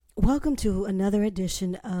Welcome to another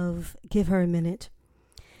edition of Give Her a Minute.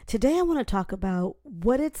 Today I want to talk about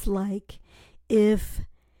what it's like if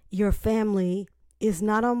your family is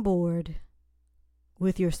not on board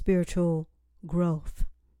with your spiritual growth.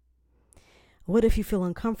 What if you feel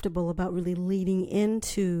uncomfortable about really leading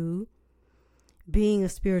into being a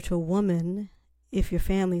spiritual woman if your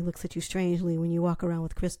family looks at you strangely when you walk around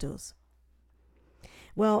with crystals?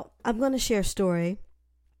 Well, I'm going to share a story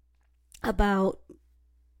about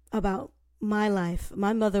my life.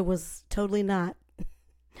 My mother was totally not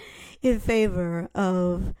in favor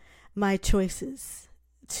of my choices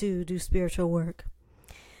to do spiritual work.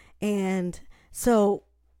 And so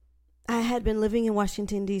I had been living in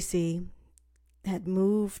Washington, D.C., had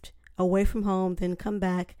moved away from home, then come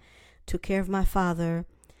back, took care of my father,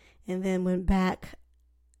 and then went back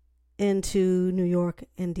into New York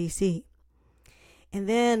and D.C. And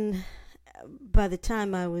then by the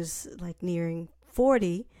time I was like nearing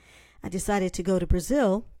 40, I decided to go to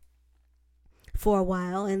Brazil for a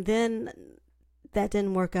while, and then that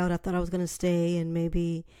didn't work out. I thought I was going to stay and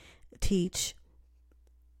maybe teach,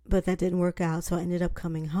 but that didn't work out, so I ended up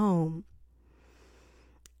coming home.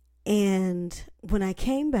 And when I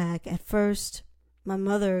came back, at first, my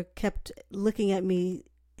mother kept looking at me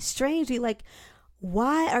strangely, like,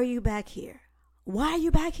 why are you back here? Why are you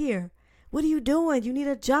back here? What are you doing? You need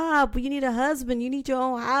a job. You need a husband. You need your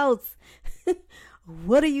own house.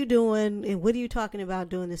 What are you doing? And what are you talking about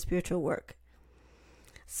doing this spiritual work?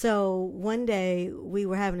 So one day we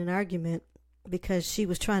were having an argument because she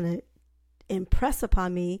was trying to impress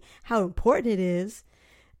upon me how important it is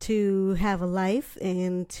to have a life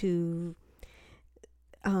and to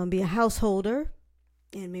be a householder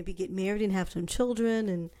and maybe get married and have some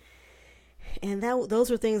children. And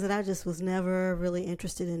those were things that I just was never really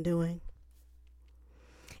interested in doing.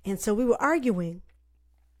 And so we were arguing,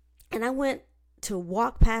 and I went to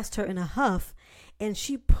walk past her in a huff, and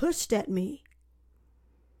she pushed at me.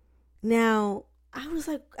 Now, I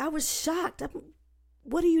was shocked.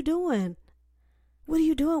 What are you doing? What are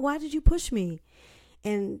you doing? Why did you push me?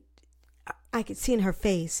 And I could see in her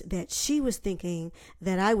face that she was thinking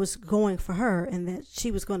that I was going for her and that she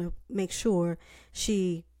was going to make sure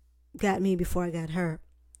she got me before I got her.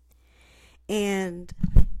 And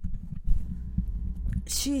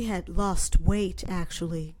she had lost weight,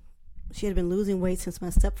 actually. She had been losing weight since my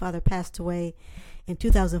stepfather passed away in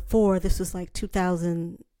 2004. This was like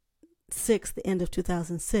 2006, the end of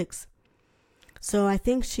 2006. So I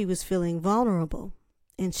think she was feeling vulnerable.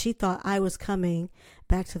 And she thought I was coming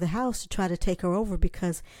back to the house to try to take her over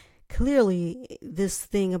because clearly this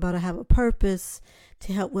thing about I have a purpose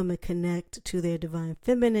to help women connect to their divine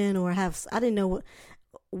feminine I didn't know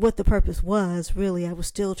what the purpose was, really. I was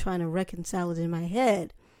still trying to reconcile it in my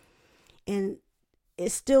head. And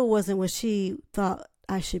it still wasn't what she thought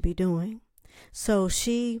I should be doing. So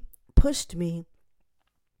she pushed me,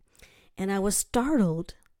 and I was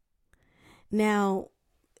startled. Now,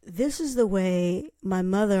 this is the way my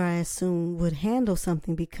mother, I assume, would handle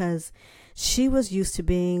something because she was used to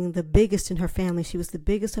being the biggest in her family. She was the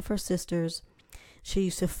biggest of her sisters. She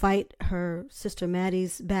used to fight her sister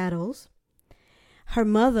Maddie's battles. Her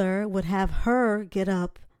mother would have her get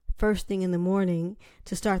up first thing in the morning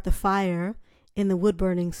to start the fire in the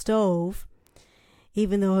wood-burning stove.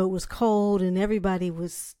 Even though it was cold and everybody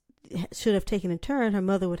should have taken a turn, her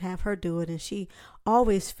mother would have her do it. And she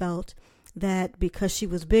always felt that because she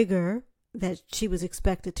was bigger, that she was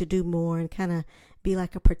expected to do more and kind of be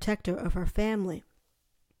like a protector of her family.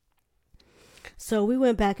 So we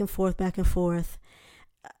went back and forth.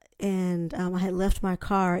 And I had left my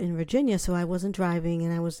car in Virginia, so I wasn't driving,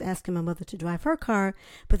 and I was asking my mother to drive her car,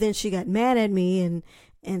 but then she got mad at me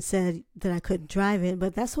and said that I couldn't drive it,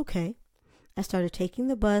 but that's okay. I started taking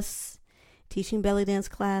the bus, teaching belly dance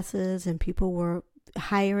classes, and people were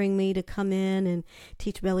hiring me to come in and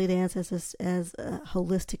teach belly dance as a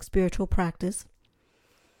holistic spiritual practice.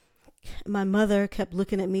 My mother kept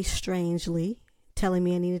looking at me strangely, telling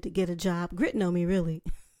me I needed to get a job, gritting on me, really.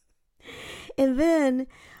 And then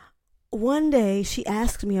one day she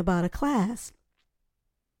asked me about a class,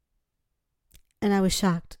 and I was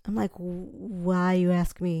shocked. I'm like, why you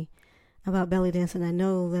ask me about belly dance? And I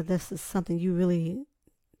know that this is something you really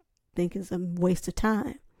think is a waste of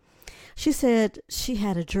time. She said she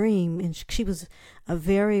had a dream, and she was a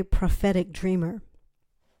very prophetic dreamer.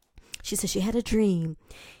 She said she had a dream.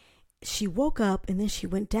 She woke up, and then she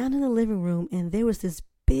went down in the living room, and there was this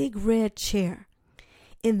big red chair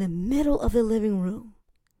in the middle of the living room.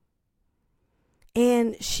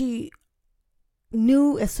 And she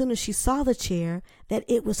knew as soon as she saw the chair that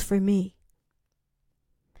it was for me.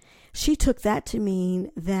 She took that to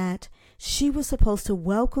mean that she was supposed to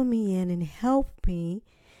welcome me in and help me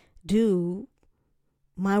do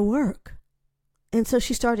my work. And so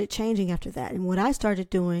she started changing after that. And what I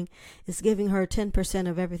started doing is giving her 10%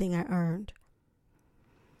 of everything I earned.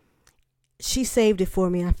 She saved it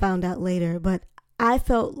for me, I found out later, but I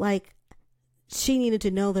felt like she needed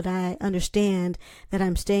to know that I understand that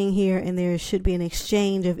I'm staying here and there should be an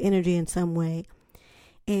exchange of energy in some way.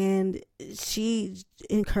 And she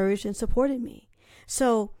encouraged and supported me.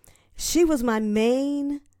 So she was my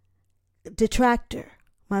main detractor,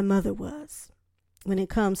 my mother was, when it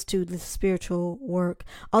comes to the spiritual work.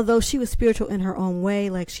 Although she was spiritual in her own way,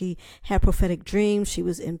 like she had prophetic dreams, she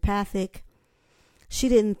was empathic. She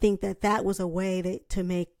didn't think that that was a way to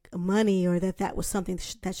make money, or that was something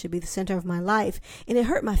that should be the center of my life. And it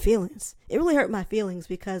hurt my feelings. It really hurt my feelings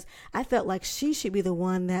because I felt like she should be the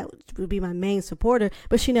one that would be my main supporter,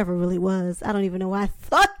 but she never really was. I don't even know why I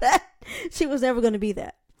thought that. She was never going to be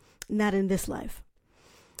that. Not in this life.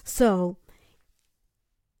 So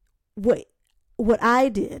what I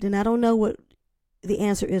did, and I don't know what the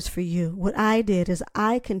answer is for you. What I did is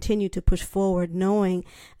I continued to push forward knowing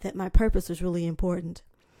that my purpose was really important.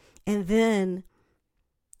 And then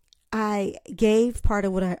I gave part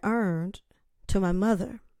of what I earned to my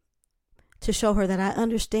mother to show her that I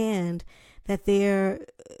understand that there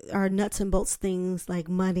are nuts and bolts things like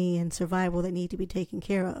money and survival that need to be taken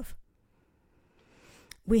care of.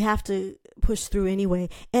 We have to push through anyway.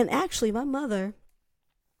 And actually, my mother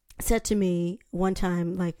said to me one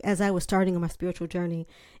time, like as I was starting on my spiritual journey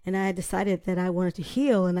and I decided that I wanted to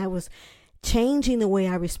heal and I was changing the way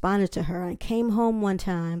I responded to her. I came home one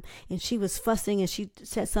time and she was fussing and she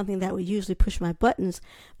said something that would usually push my buttons,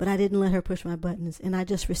 but I didn't let her push my buttons. And I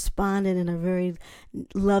just responded in a very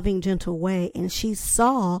loving, gentle way. And she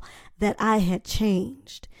saw that I had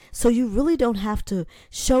changed. So you really don't have to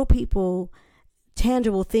show people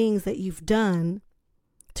tangible things that you've done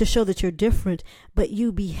to show that you're different, but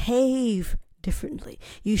you behave differently.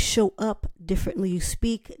 You show up differently. You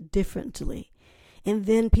speak differently. And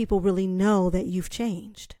then people really know that you've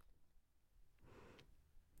changed.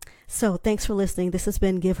 So thanks for listening. This has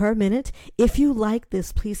been Give Her a Minute. If you like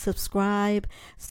this, please subscribe.